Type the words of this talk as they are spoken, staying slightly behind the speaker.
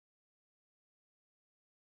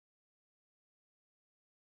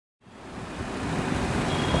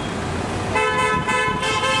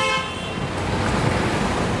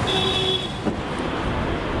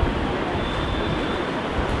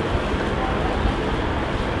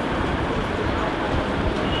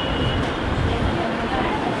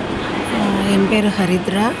பேர்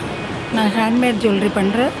ஹரித்ரா. நான் handmade jewellery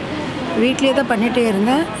பண்ணுறேன். வீட்லேயே தான் பண்ணிகிட்டே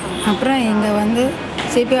இருந்தேன். அப்புறம் இங்கே வந்து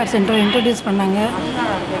சிபிஆர் சென்டர் இன்ட்ரடியூஸ் பண்ணாங்க.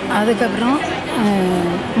 அதுக்கப்புறம்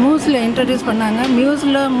மூஸில் இன்ட்ரடியூஸ் பண்ணாங்க.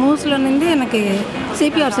 மூஸ்லேருந்து எனக்கு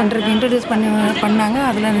சிபிஆர் சென்டருக்கு இன்ட்ரடியூஸ் பண்ணாங்க.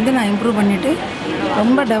 அதுலேருந்து நான் இம்ப்ரூவ் பண்ணிவிட்டு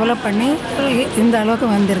ரொம்ப டெவலப் பண்ணி இந்த அளவுக்கு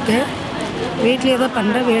வந்திருக்கு. வீட்லேயே தான்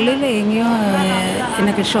பண்ணுறேன். வெளியில் எங்கேயும்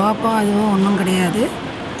எனக்கு ஷாப்போ அதுவும் ஒன்றும் கிடையாது.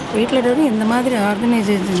 வீட்டில் இருந்து இந்த மாதிரி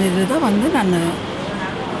ஆர்கனைசேஷன் இது தான் வந்து நான்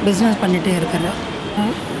பிஸ்னஸ் பண்ணிகிட்டே இருக்கிறேன்.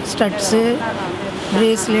 ஸ்டட்ஸு,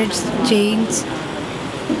 ப்ரேஸ்லெட்ஸ், செயின்ஸ்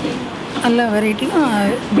எல்லா வெரைட்டியும்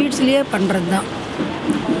பீட்ஸ்லேயே பண்ணுறது தான்.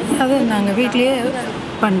 அது நாங்கள் வீட்லேயே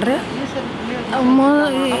பண்ணுறேன்.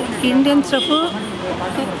 Indian stuff,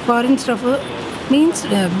 foreign stuff means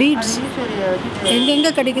beads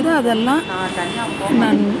எங்கெங்கே கிடைக்குதோ அதெல்லாம்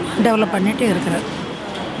நான் டெவலப் பண்ணிகிட்டே இருக்கிறேன்.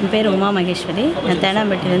 என் பேர் உமா மகேஸ்வரி. நான்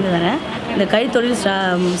தேனாம்பேட்டிலேருந்து வரேன். இந்த கைத்தொழில்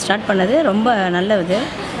ஸ்டார்ட் பண்ணது ரொம்ப நல்லது.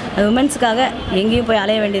 உமன்ஸுக்காக எங்கேயும் போய்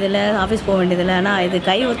அலைய வேண்டியதில்லை, ஆஃபீஸ் போக வேண்டியதில்லை. ஆனால் இது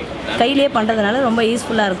கையிலே பண்ணுறதுனால ரொம்ப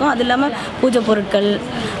யூஸ்ஃபுல்லாக இருக்கும். அது இல்லாமல் பூஜை பொருட்கள்,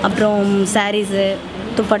 அப்புறம் சாரீஸு,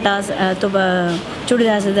 துப்பட்டாஸ்,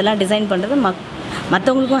 சுடிதாஸ் இதெல்லாம் டிசைன் பண்ணுறது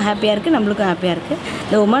மற்றவங்களுக்கும் ஹாப்பியாக இருக்குது, நம்மளுக்கும் ஹாப்பியாக இருக்குது.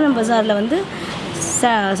 இந்த உமன் பஜாரில் வந்து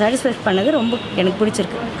சாட்டிஸ்ஃபை பண்ணது ரொம்ப எனக்கு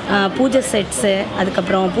பிடிச்சிருக்கு. பூஜை செட்ஸு,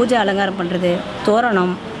 அதுக்கப்புறம் பூஜை அலங்காரம் பண்ணுறது,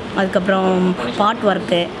 தோரணம், அதுக்கப்புறம் பாட்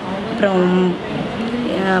ஒர்க்கு, அப்புறம்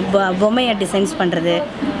பொம்மையை டிசைன்ஸ் பண்ணுறது,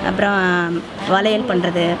 அப்புறம் வளையல்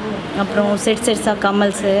பண்ணுறது, அப்புறம் செட்ஸாக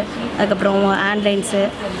கம்மல்ஸு, அதுக்கப்புறம் ஹேண்ட்லைன்ஸு,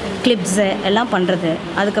 கிளிப்ஸு எல்லாம் பண்ணுறது.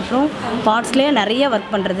 அதுக்கப்புறம் பாட்ஸ்லேயே நிறைய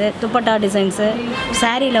ஒர்க் பண்ணுறது, துப்பட்டா டிசைன்ஸு,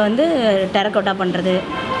 சாரியில் வந்து டெரக்கோட்டா பண்ணுறது,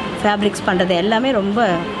 ஃபேப்ரிக்ஸ் பண்ணுறது எல்லாமே ரொம்ப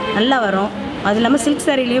நல்லா வரும். அது இல்லாமல் சில்க்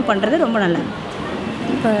சாரிலையும் பண்ணுறது ரொம்ப நல்லா.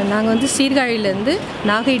 இப்போ நாங்கள் வந்து சீர்காழிலேருந்து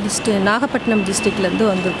நாகப்பட்டினம் டிஸ்ட்ரிக்ட்லேருந்து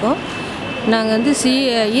வந்திருக்கோம். நாங்கள் வந்து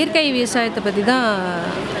இயற்கை விவசாயத்தை பற்றி தான்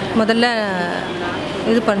முதல்ல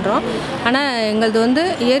இது பண்ணுறோம். ஆனால் எங்களது வந்து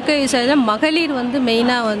இயற்கை விவசாயத்தில் மகளிர் வந்து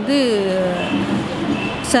மெயினாக வந்து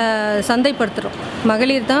சந்தைப்படுத்துகிறோம்.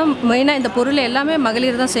 மகளிர் தான் மெயினாக இந்த பொருள் எல்லாமே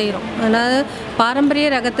மகளிர் தான் செய்கிறோம். அதாவது பாரம்பரிய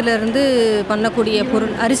ரகத்திலேருந்து பண்ணக்கூடிய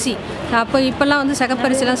பொருள் அரிசி. அப்போ இப்போல்லாம் வந்து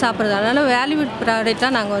சகப்பரிசிலாம் சாப்பிட்றது. அதனால் வேல்யூட்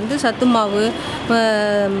ப்ராடக்டாக நாங்கள் வந்து சத்து மாவு,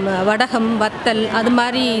 வடகம், வத்தல் அது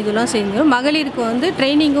மாதிரி இதெல்லாம் செஞ்சோம். மகளிருக்கு வந்து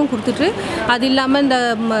ட்ரைனிங்கும் கொடுத்துட்டு, அது இல்லாமல் இந்த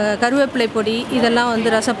கருவேப்பிலை பொடி இதெல்லாம்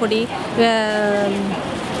வந்து ரசப்பொடி,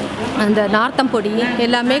 அந்த நார்த்தம் பொடி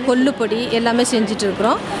எல்லாமே, கொள்ளு பொடி எல்லாமே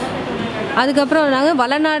செஞ்சிட்ருக்குறோம். அதுக்கப்புறம் நாங்கள்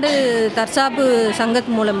வளநாடு தற்சாப்பு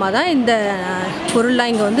சங்கத்து மூலமாக தான் இந்த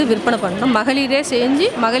பொருளெலாம் இங்கே வந்து விற்பனை பண்ணுறோம். மகளிரே செஞ்சு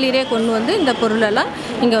மகளிரே கொண்டு வந்து இந்த பொருளெல்லாம்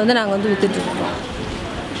இங்கே வந்து நாங்கள் வந்து விற்றுட்ருக்கோம்.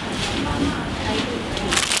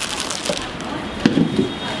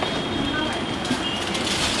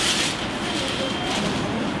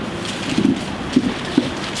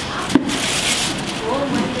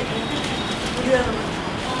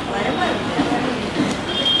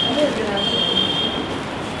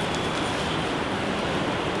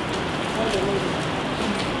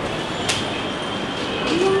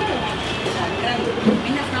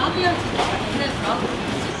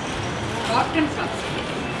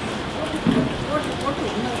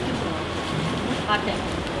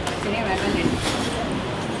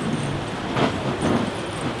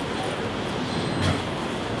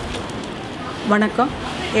 வணக்கம்.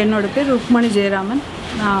 என்னோடய பேர் ருக்மணி ஜெயராமன்.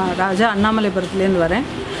 நான் ராஜா அண்ணாமலைபுரத்துலேருந்து வரேன்.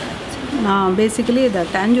 நான் பேசிக்கலி இந்த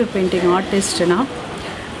டேஞ்சூர் பெயிண்டிங் ஆர்டிஸ்ட்னா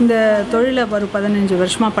இந்த தொழிலை ஒரு 15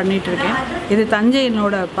 வருஷமாக பண்ணிகிட்ருக்கேன். இது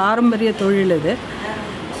தஞ்சையினோட பாரம்பரிய தொழில் இது.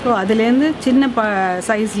 ஸோ அதுலேருந்து சின்ன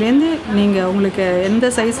சைஸ்லேருந்து நீங்கள் உங்களுக்கு எந்த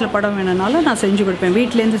சைஸில் படம் வேணும்னாலும் நான் செஞ்சு கொடுப்பேன்.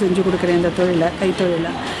 வீட்டிலேருந்து செஞ்சு கொடுக்குறேன் இந்த தொழிலை,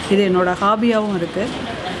 கைத்தொழிலை. இது என்னோடய ஹாபியாகவும் இருக்குது.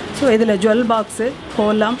 ஸோ இதில் ஜுவல் பாக்ஸு,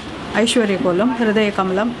 கோலம், ஐஸ்வர்ய கோலம், ஹிருதய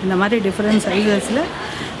கமலம் இந்த மாதிரி டிஃப்ரெண்ட் சைஸஸில்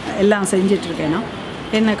எல்லாம் செஞ்சிட்ருக்கேன். நான்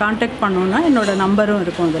என்னை காண்டாக்ட் பண்ணோன்னா என்னோடய நம்பரும்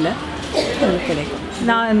இருக்கும், இதில் கிடைக்கும்.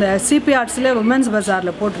 நான் இந்த சிபி ஆர்ட்ஸில் உமன்ஸ்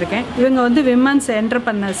பஜாரில் போட்டிருக்கேன். இவங்க வந்து விமன்ஸ்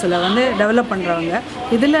என்டர்பிரனர்ஸில் வந்து டெவலப் பண்ணுறவங்க.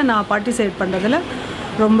 இதில் நான் பார்ட்டிசிபேட் பண்ணுறதுல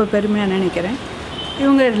ரொம்ப பெருமையாக நினைக்கிறேன்.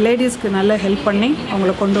 இவங்க லேடிஸ்க்கு நல்லா ஹெல்ப் பண்ணி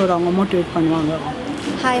அவங்கள கொண்டு வருவாங்க, மோட்டிவேட் பண்ணுவாங்க.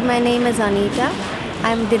 Hi, my name is Anita.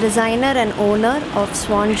 I'm the designer and owner of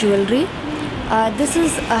Swan Jewelry. This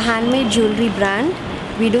is a handmade jewelry brand.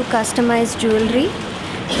 We do customized jewelry.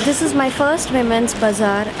 This is my first women's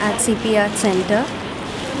bazaar at CP Art Center.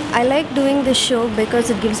 I like doing this show because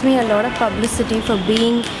it gives me a lot of publicity for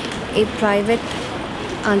being a private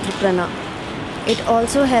entrepreneur. It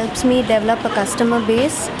also helps me develop a customer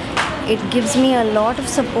base. It gives me a lot of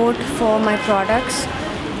support for my products,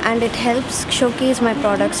 and it helps showcase my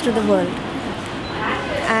products to the world.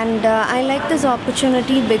 And I like this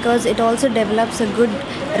opportunity because it also develops a good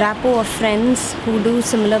rapport of friends who do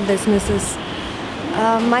similar businesses.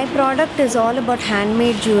 My product is all about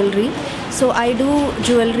handmade jewelry. So I do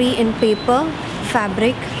jewelry in paper,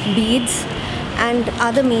 fabric, beads and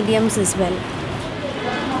other mediums as well.